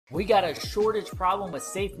We got a shortage problem with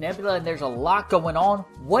Safe Nebula, and there's a lot going on.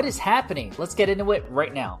 What is happening? Let's get into it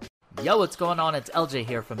right now. Yo, what's going on? It's LJ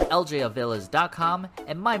here from LJAvillas.com,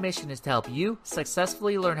 and my mission is to help you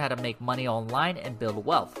successfully learn how to make money online and build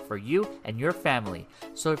wealth for you and your family.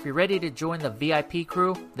 So if you're ready to join the VIP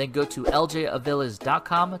crew, then go to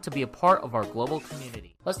LJAvillas.com to be a part of our global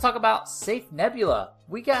community. Let's talk about Safe Nebula.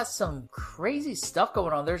 We got some crazy stuff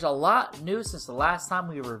going on. There's a lot new since the last time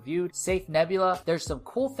we reviewed Safe Nebula. There's some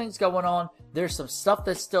cool things going on. There's some stuff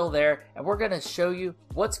that's still there, and we're going to show you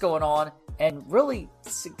what's going on and really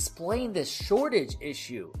explain this shortage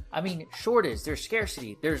issue. I mean, shortage, there's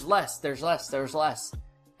scarcity, there's less.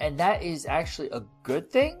 And that is actually a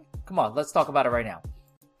good thing? Come on, let's talk about it right now.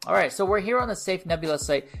 All right, so we're here on the Safe Nebula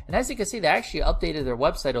site, and as you can see, they actually updated their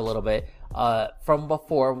website a little bit from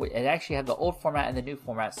before. It actually had the old format and the new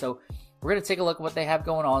format. So we're going to take a look at what they have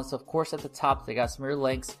going on. So, of course, at the top, they got some real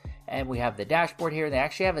links, and we have the dashboard here. They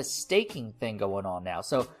actually have a staking thing going on now.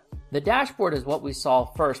 So the dashboard is what we saw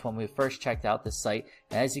first when we first checked out this site.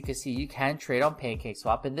 And as you can see, you can trade on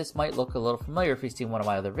PancakeSwap, and this might look a little familiar if you've seen one of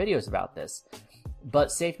my other videos about this.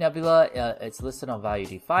 But Safe Nebula, it's listed on Value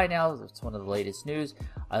DeFi now. It's one of the latest news.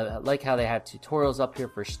 I like how they have tutorials up here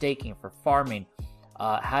for staking, for farming,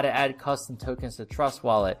 how to add custom tokens to Trust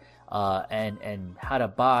Wallet, and how to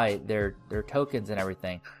buy their tokens and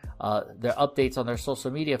everything. Their updates on their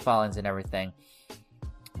social media filings and everything.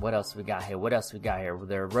 What else we got here?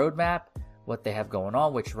 Their roadmap, what they have going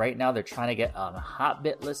on, which right now they're trying to get a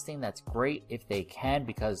Hotbit listing. That's great if they can,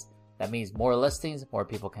 because that means more listings, more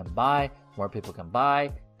people can buy.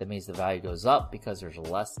 That means the value goes up because there's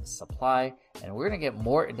less supply. And we're going to get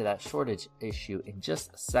more into that shortage issue in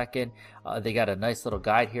just a second. They got a nice little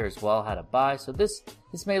guide here as well, how to buy. So this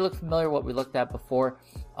may look familiar, what we looked at before.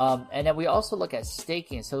 And then we also look at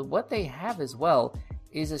staking. So what they have as well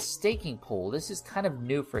is a staking pool. This is kind of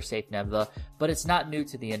new for Safe Nebula, but it's not new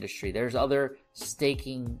to the industry. There's other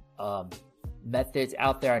staking methods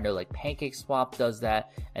out there. I know like PancakeSwap does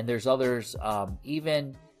that, and there's others,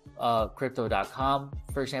 even Crypto.com,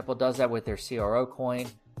 for example, does that with their CRO coin.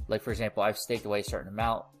 Like, for example, I've staked away a certain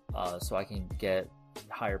amount so I can get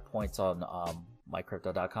higher points on my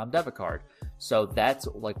Crypto.com debit card. So that's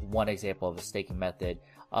like one example of a staking method.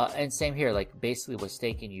 And same here, like basically with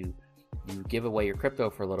staking, you give away your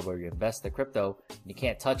crypto for a little bit, or you invest the crypto. You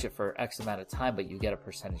can't touch it for X amount of time, but you get a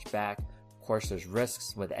percentage back. Of course, there's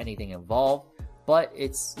risks with anything involved, but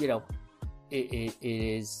it's, you know, it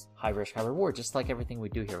is high risk, high reward, just like everything we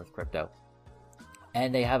do here with crypto.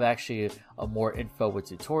 And they have actually a more info with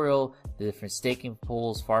tutorial, the different staking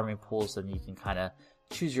pools, farming pools, and you can kind of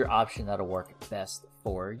choose your option that'll work best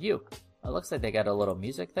for you. It looks like they got a little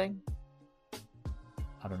music thing.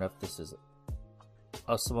 I don't know if this is...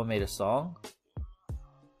 Oh, someone made a song?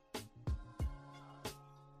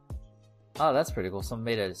 Oh, that's pretty cool. Someone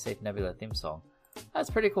made a Safe Nebula theme song. That's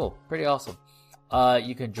pretty cool. Pretty awesome.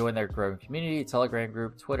 You can join their growing community, Telegram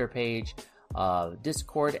group, Twitter page,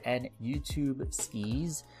 Discord, and YouTube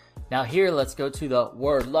skis. Now here, let's go to the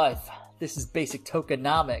word life. This is basic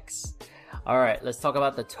tokenomics. All right, let's talk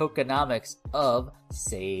about the tokenomics of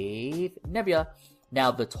Safe Nebula. Now,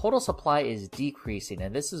 the total supply is decreasing,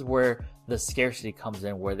 and this is where the scarcity comes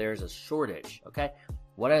in, where there's a shortage, okay?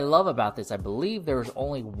 What I love about this, I believe there was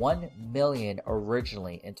only 1 million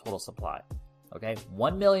originally in total supply, okay?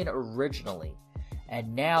 1 million originally.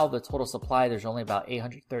 And now the total supply, there's only about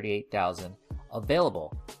 838,000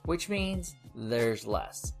 available, which means there's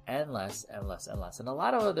less and less and less and less. And a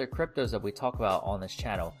lot of other cryptos that we talk about on this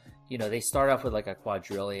channel, you know, they start off with like a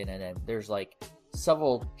quadrillion, and then there's like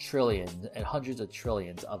several trillions and hundreds of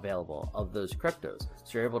trillions available of those cryptos.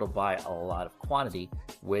 So you're able to buy a lot of quantity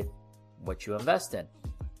with what you invest in.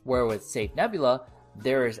 Where with Safe Nebula,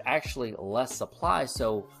 there is actually less supply.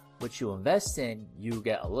 So what you invest in, you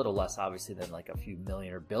get a little less, obviously, than like a few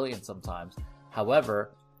million or billion sometimes.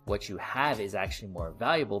 However, what you have is actually more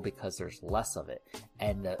valuable because there's less of it.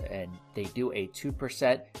 And they do a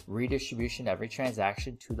 2% redistribution every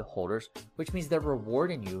transaction to the holders, which means they're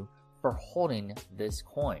rewarding you for holding this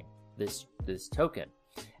coin, this token.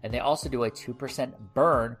 And they also do a 2%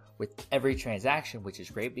 burn with every transaction, which is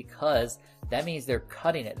great because that means they're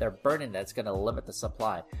cutting it, they're burning. That's going to limit the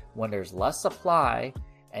supply. When there's less supply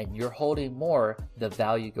and you're holding more, the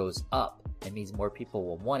value goes up. It means more people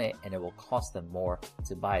will want it, and it will cost them more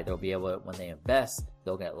to buy it. They'll be able to, when they invest,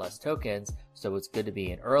 they'll get less tokens. So it's good to be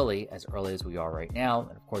in early as we are right now.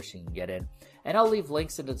 And of course, you can get in. And I'll leave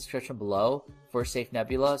links in the description below for Safe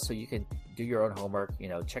Nebula, so you can do your own homework, you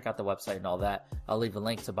know, check out the website and all that. I'll leave a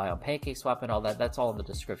link to buy on PancakeSwap and all that. That's all in the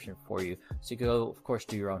description for you. So you can go, of course,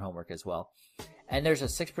 do your own homework as well. And there's a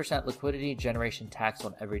 6% liquidity generation tax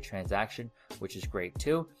on every transaction, which is great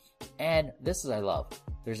too. And this is I love.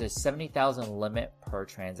 There's a 70,000 limit per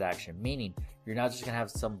transaction, meaning you're not just going to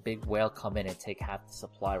have some big whale come in and take half the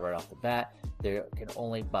supply right off the bat. They can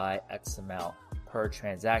only buy X amount per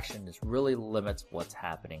transaction. This really limits what's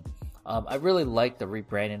happening. I really like the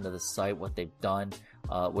rebranding of the site, what they've done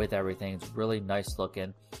with everything. It's really nice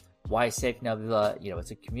looking. Why Safe Nebula?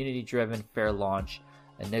 It's a community driven, fair launch.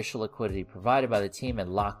 Initial liquidity provided by the team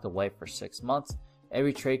and locked away for 6 months.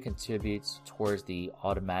 Every trade contributes towards the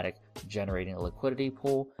automatic generating a liquidity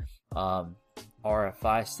pool.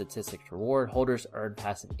 RFI statistics reward. Holders earn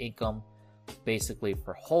passive income. Basically,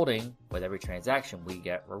 for holding with every transaction, we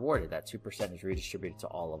get rewarded. That 2% is redistributed to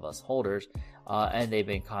all of us holders. And they've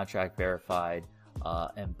been contract verified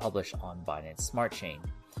and published on Binance Smart Chain.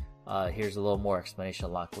 Here's a little more explanation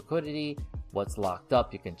of locked liquidity. What's locked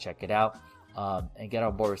up, you can check it out. And get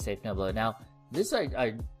on board with Safe Nebula. Now, this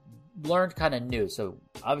I learned kind of new. So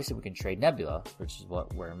obviously we can trade Nebula, which is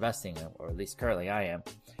what we're investing in, or at least currently I am.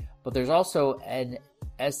 But there's also an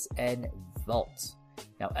SN Vault.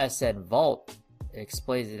 Now SN Vault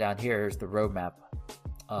explains it down here. Here's the roadmap.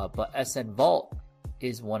 But SN Vault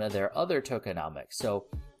is one of their other tokenomics. So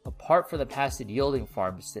apart from the passive yielding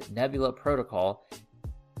farms, Nebula Protocol,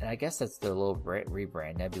 and I guess that's their little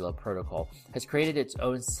rebrand, Nebula Protocol, has created its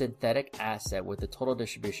own synthetic asset with a total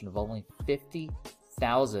distribution of only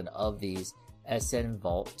 50,000 of these SN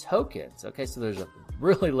Vault tokens. Okay, so there's a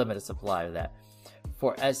really limited supply of that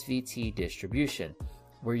for SVT distribution.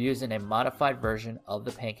 We're using a modified version of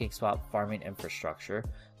the PancakeSwap farming infrastructure.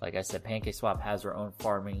 Like I said, PancakeSwap has their own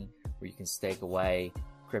farming where you can stake away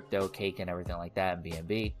crypto, cake, and everything like that in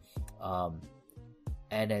BNB.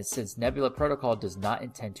 And then since Nebula Protocol does not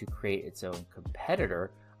intend to create its own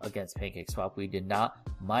competitor against PancakeSwap, we did not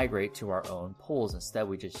migrate to our own pools. Instead,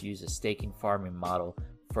 we just use a staking farming model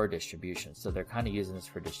for distribution. So they're kind of using this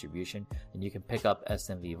for distribution. And you can pick up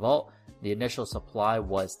SNV Vault. The initial supply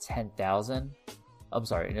was 10,000. I'm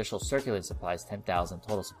sorry, initial circulating supply is 10,000.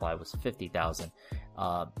 Total supply was 50,000.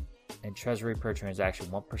 And treasury per transaction,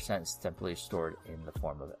 1% is temporarily stored in the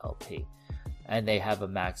form of LP. And they have a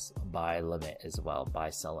max buy limit as well, buy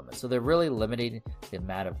sell limit. So they're really limiting the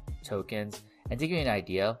amount of tokens. And to give you an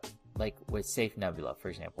idea, like with Safe Nebula, for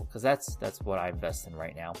example, because that's what I invest in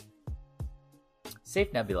right now.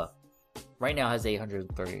 Safe Nebula right now has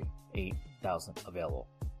 838,000 available,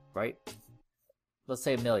 right? Let's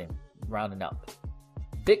say 1 million, rounding up.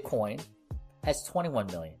 Bitcoin has 21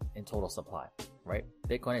 million in total supply, right?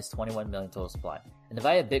 Bitcoin has 21 million total supply. And if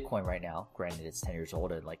I have Bitcoin right now, granted it's 10 years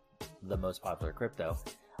old and like the most popular crypto,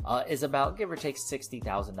 is about give or take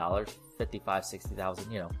 $60,000, 55,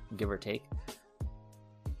 60,000, give or take,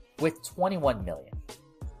 with 21 million.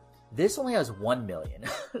 This only has 1 million.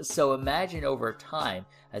 So imagine over time,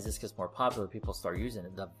 as this gets more popular, people start using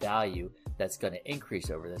it, the value that's going to increase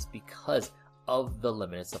over this because of the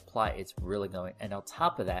limited supply. It's really going. And on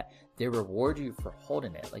top of that, they reward you for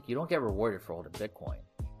holding it. Like, you don't get rewarded for holding Bitcoin.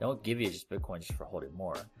 They don't give you just Bitcoin just for holding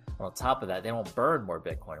more. And on top of that, they don't burn more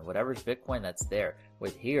Bitcoin. Whatever's Bitcoin, that's there.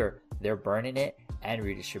 With here, they're burning it and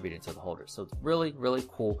redistributing it to the holders. So it's really, really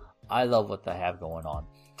cool. I love what they have going on.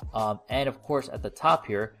 And of course, at the top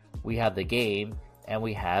here, we have the game and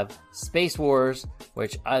we have Space Wars,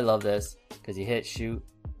 which I love this because you hit shoot.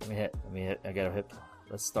 Let me hit. I gotta hit.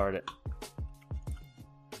 Let's start it.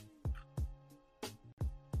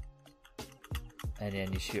 And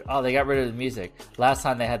then you shoot. Oh, they got rid of the music. Last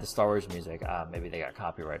time they had the Star Wars music. Maybe they got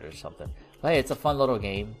copyrighted or something. But hey, it's a fun little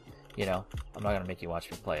game. I'm not going to make you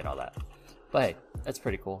watch me play and all that. But hey, that's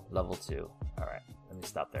pretty cool. Level 2. All right, let me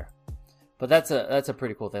stop there. But that's a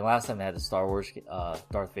pretty cool thing. Last time they had the Star Wars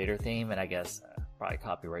Darth Vader theme, and I guess probably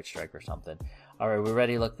copyright strike or something. All right, we're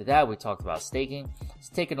ready to look at that. We talked about staking. Let's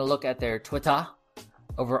taking a look at their Twitter.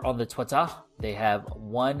 Over on the Twitter, they have a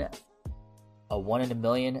 1 in a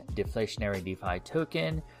million deflationary DeFi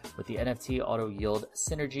token with the NFT auto yield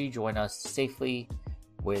synergy. Join us safely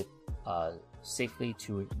to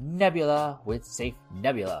Nebula with Safe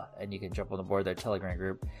Nebula, and you can jump on the board their Telegram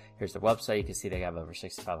group. Here's their website. You can see they have over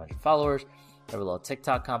 6,500 followers. They have a little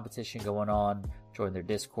TikTok competition going on. Join their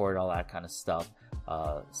Discord, all that kind of stuff.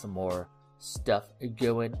 Some more stuff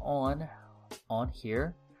going on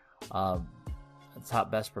here. The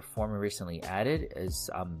top best performer recently added is,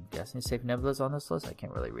 I'm guessing, Safe Nebula's on this list. I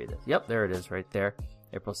can't really read it. Yep, there it is right there,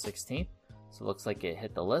 April 16th. So it looks like it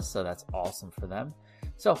hit the list, so that's awesome for them.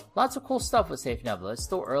 So lots of cool stuff with Safe Nebula. It's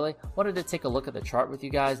still early. Wanted to take a look at the chart with you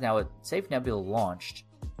guys. Now, Safe Nebula launched,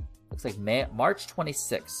 looks like March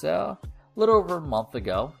 26th, so a little over a month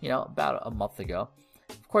ago, about a month ago.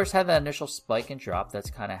 Of course, had that initial spike and drop that's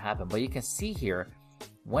kind of happened, but you can see here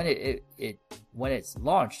when when it's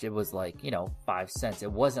launched, it was like, you know, 5 cents.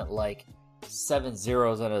 It wasn't like 7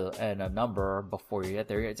 zeros and a number before you get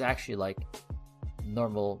there. It's actually like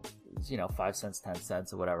normal, you know, 5 cents, 10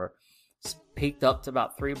 cents, or whatever. Peaked up to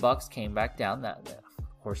about $3, came back down. That,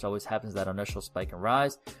 of course, always happens, that initial spike and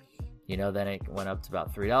rise. You know, then it went up to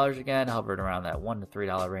about $3 again, hovered around that $1 to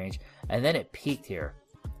 $3 range, and then it peaked here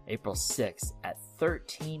April 6th at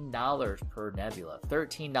 $13 per nebula.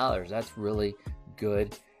 $13, that's really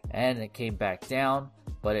good. And it came back down,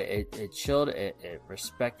 but it chilled. It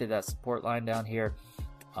respected that support line down here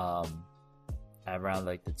around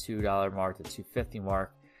like the $2 mark, the $2.50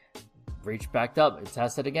 mark. Reached back up, it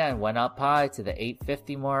tested again, went up high to the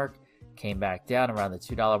 $8.50 mark, came back down around the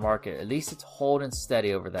 $2 mark. At least it's holding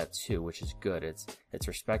steady over that 2, which is good. It's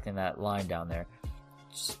respecting that line down there.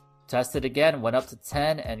 Just tested again, went up to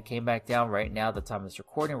 10 and came back down. Right now, the time of this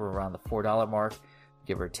recording, we're around the $4 mark,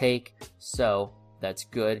 give or take. So that's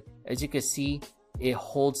good. As you can see, it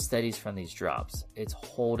holds steadies from these drops. It's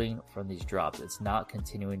holding from these drops. It's not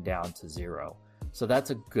continuing down to 0. So that's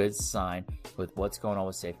a good sign with what's going on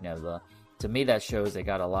with Safe Nebula. To me, that shows they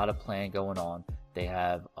got a lot of plan going on. They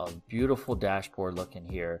have a beautiful dashboard looking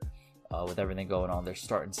here with everything going on. They're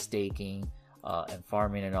starting staking and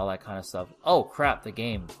farming and all that kind of stuff. Oh, crap, the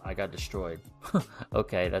game. I got destroyed.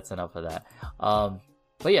 Okay, that's enough of that.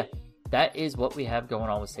 But yeah, that is what we have going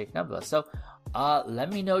on with Safe Nebula. So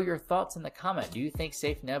let me know your thoughts in the comment. Do you think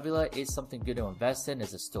Safe Nebula is something good to invest in?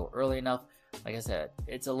 Is it still early enough? Like I said,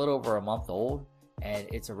 it's a little over a month old, and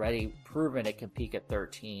it's already proven it can peak at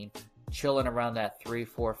 13, chilling around that $3,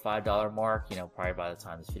 $4, $5 mark, you know, probably by the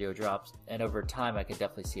time this video drops. And over time, I could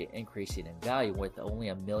definitely see it increasing in value with only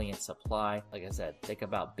 1 million supply. Like I said, think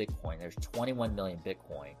about Bitcoin. There's 21 million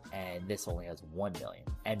Bitcoin, and this only has 1 million.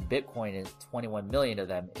 And Bitcoin is 21 million of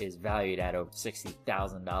them is valued at over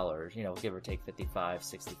 $60,000, you know, give or take 55,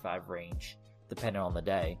 65 range, depending on the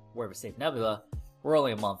day. Where with Safe Nebula, we're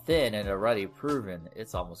only a month in and already proven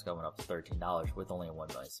it's almost going up to $13 with only a 1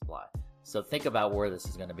 million supply. So think about where this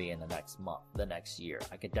is going to be in the next month, the next year.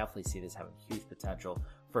 I could definitely see this having huge potential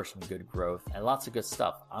for some good growth and lots of good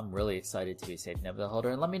stuff. I'm really excited to be a Safe Nebula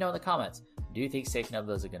holder. And let me know in the comments, do you think Safe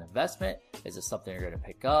Nebula is a good investment? Is it something you're going to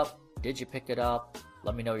pick up? Did you pick it up?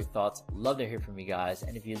 Let me know your thoughts. Love to hear from you guys.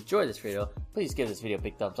 And if you enjoyed this video, please give this video a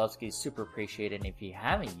big thumbs up. It's super appreciated. And if you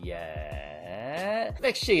haven't yet,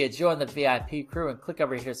 make sure you join the VIP crew and click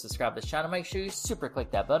over here to subscribe to the channel. Make sure you super click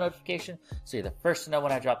that bell notification so you're the first to know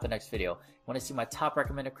when I drop the next video. Want to see my top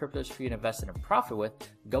recommended cryptos for you to invest in and profit with?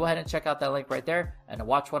 Go ahead and check out that link right there. And to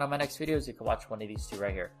watch one of my next videos, you can watch one of these two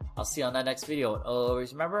right here. I'll see you on that next video. And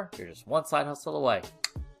always remember, you're just one side hustle away.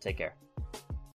 Take care.